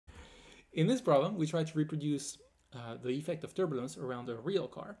In this problem, we try to reproduce the effect of turbulence around a real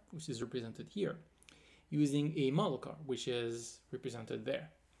car, which is represented here, using a model car, which is represented there.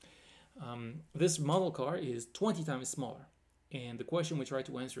 This model car is 20 times smaller, and the question we try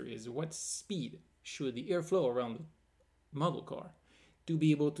to answer is what speed should the air flow around the model car to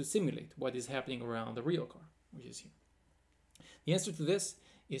be able to simulate what is happening around the real car, which is here. The answer to this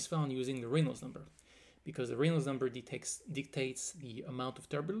is found using the Reynolds number, because the Reynolds number dictates the amount of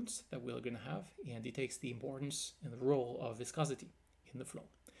turbulence that we're going to have and dictates the importance and the role of viscosity in the flow.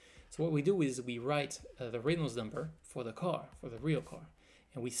 So what we do is we write the Reynolds number for the car, for the real car,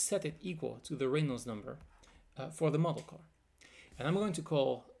 and we set it equal to the Reynolds number for the model car. And I'm going to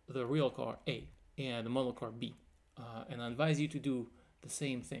call the real car A and the model car B. And I advise you to do the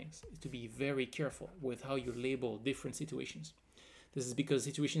same things, to be very careful with how you label different situations. This is because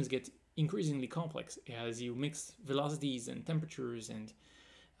situations get increasingly complex as you mix velocities and temperatures and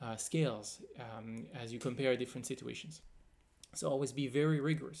scales as you compare different situations. So always be very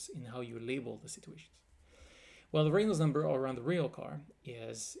rigorous in how you label the situations. Well, the Reynolds number around the real car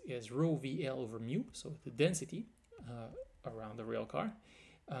is rho VL over mu, so the density around the real car,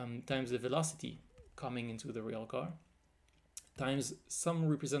 times the velocity coming into the real car, times some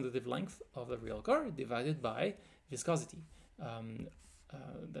representative length of the real car divided by viscosity.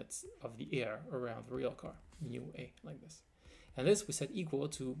 That's of the air around the real car, mu A, like this. And this we set equal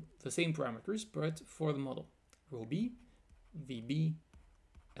to the same parameters, but for the model. Rho B, VB,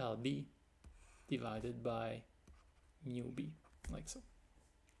 LB, divided by mu B, like so.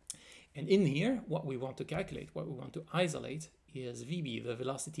 And in here, what we want to calculate, what we want to isolate is VB, the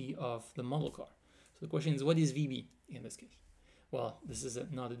velocity of the model car. So the question is, what is VB in this case? Well, this is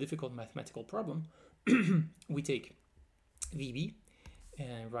not a difficult mathematical problem. We take VB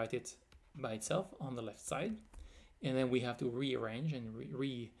and write it by itself on the left side, and then we have to rearrange and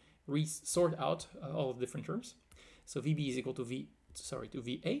sort out all the different terms. So VB is equal to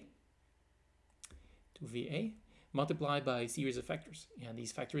VA multiplied by a series of factors, and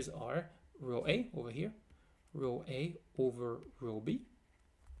these factors are rho A over here, rho A over rho B,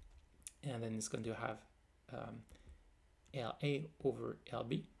 and then it's going to have LA over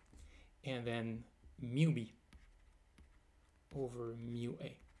LB, and then mu B over mu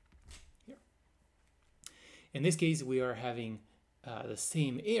A here. In this case, we are having the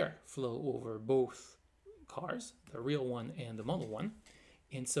same air flow over both cars, the real one and the model one,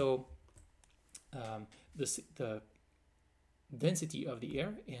 and so the density of the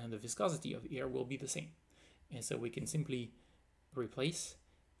air and the viscosity of the air will be the same. And so we can simply replace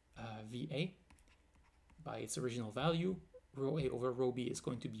VA by its original value. Rho A over rho B is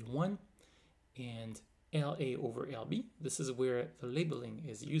going to be 1, and LA over LB, this is where the labeling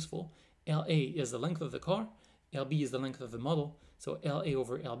is useful. LA is the length of the car, LB is the length of the model, so LA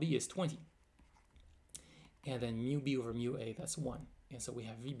over LB is 20. And then mu B over mu A, that's 1. And so we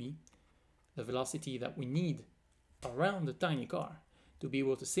have VB, the velocity that we need around the tiny car to be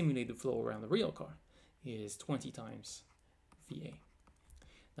able to simulate the flow around the real car, is 20 times VA.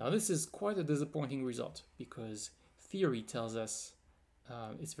 Now this is quite a disappointing result because theory tells us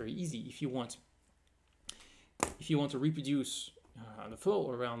it's very easy. If you want to reproduce the flow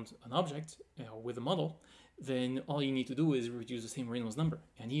around an object with a model, then all you need to do is reproduce the same Reynolds number.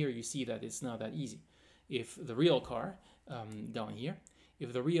 And here you see that it's not that easy. If the real car down here,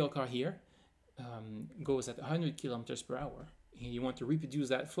 if the real car here goes at 100 kilometers per hour, and you want to reproduce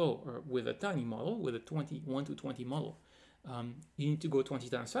that flow or with a tiny model, with a 1 to 20 model, you need to go 20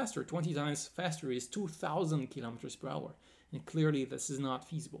 times faster. 20 times faster is 2,000 kilometers per hour. And clearly this is not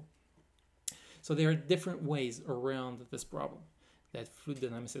feasible. So there are different ways around this problem that fluid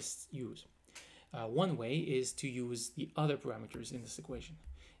dynamicists use. One way is to use the other parameters in this equation.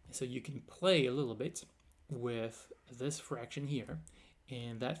 And so you can play a little bit with this fraction here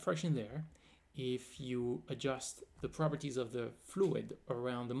and that fraction there if you adjust the properties of the fluid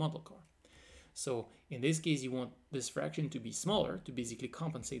around the model car. So in this case, you want this fraction to be smaller to basically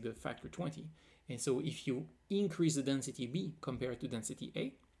compensate the factor 20. And so if you increase the density B compared to density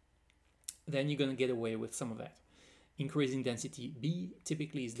A, then you're going to get away with some of that. Increasing density B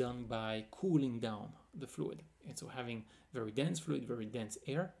typically is done by cooling down the fluid. And so having very dense fluid, very dense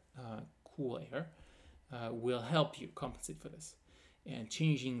air, cool air, will help you compensate for this. And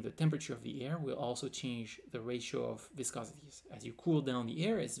changing the temperature of the air will also change the ratio of viscosities. As you cool down the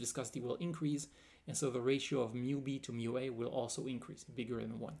air, its viscosity will increase, and so the ratio of mu B to mu A will also increase, bigger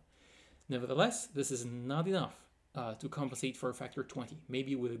than 1. Nevertheless, this is not enough to compensate for a factor 20.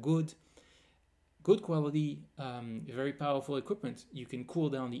 Maybe with a good quality, very powerful equipment, you can cool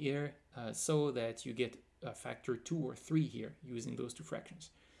down the air so that you get a factor 2 or 3 here using those two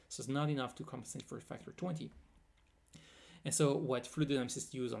fractions. So it's not enough to compensate for a factor 20. And so what fluid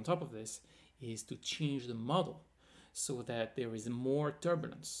dynamicists use on top of this is to change the model so that there is more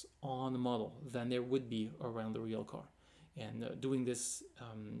turbulence on the model than there would be around the real car. And doing this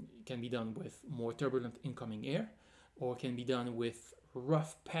can be done with more turbulent incoming air, or can be done with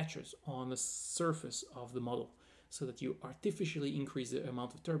rough patches on the surface of the model so that you artificially increase the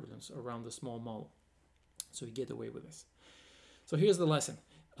amount of turbulence around the small model. So you get away with this. So here's the lesson.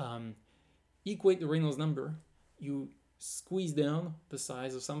 Equate the Reynolds number. You squeeze down the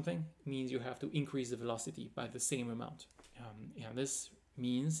size of something means you have to increase the velocity by the same amount. And this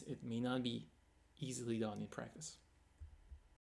means it may not be easily done in practice.